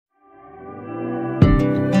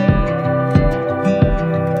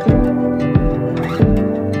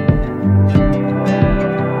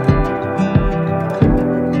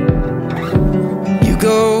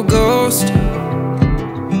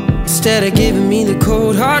giving me the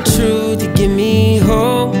cold hard truth. You give me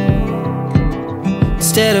hope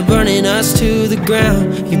instead of burning us to the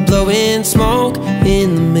ground. You're blowing smoke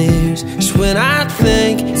in the mirrors. Just when I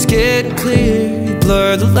think it's getting clear, you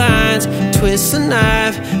blur the lines, twist the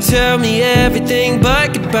knife, tell me everything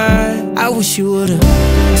but goodbye. I wish you would've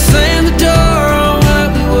slammed the door on what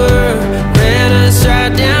we were, ran us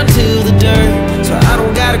right down to the dirt. So I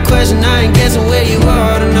don't got a question, I ain't guessing where you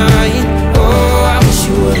are tonight. Oh, I wish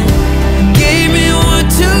you would've gave me one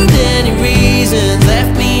too many reasons,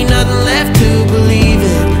 left me nothing left to believe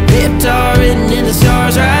in, ripped all written in the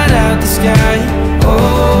stars right out the sky.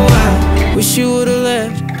 Oh, I wish you would've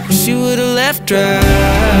left, wish you would've left dry.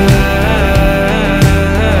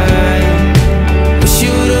 Wish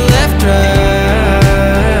you would've left dry.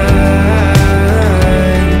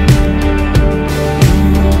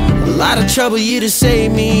 A lot of trouble you to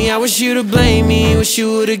save me, I wish you to blame me. Wish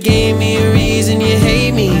you would've gave me a reason you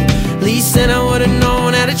hate me. At least then I would've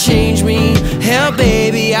known how to change me. Hell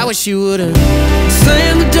baby, I wish you would've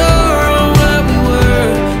slammed the door on what we were,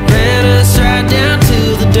 ran us right down to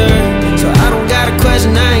the dirt. So I don't got a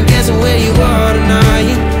question, I ain't guessing where you are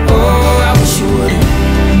tonight. Oh, I wish you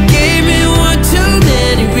would've gave me one too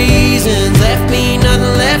many reasons, left me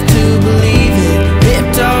nothing left to believe in,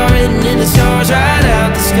 ripped all written in the stars right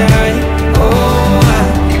out the sky. Oh,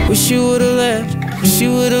 I wish you would've left, wish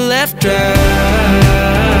you would've left dry.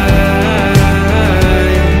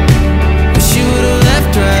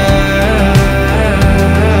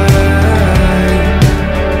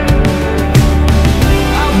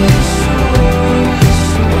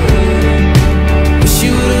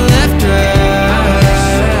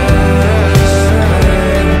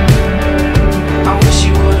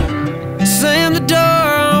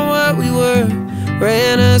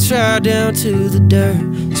 Right down to the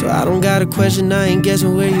dirt. So I don't got a question, I ain't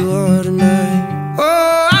guessing where you are tonight.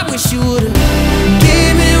 Oh, I wish you would've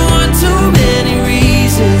gave me one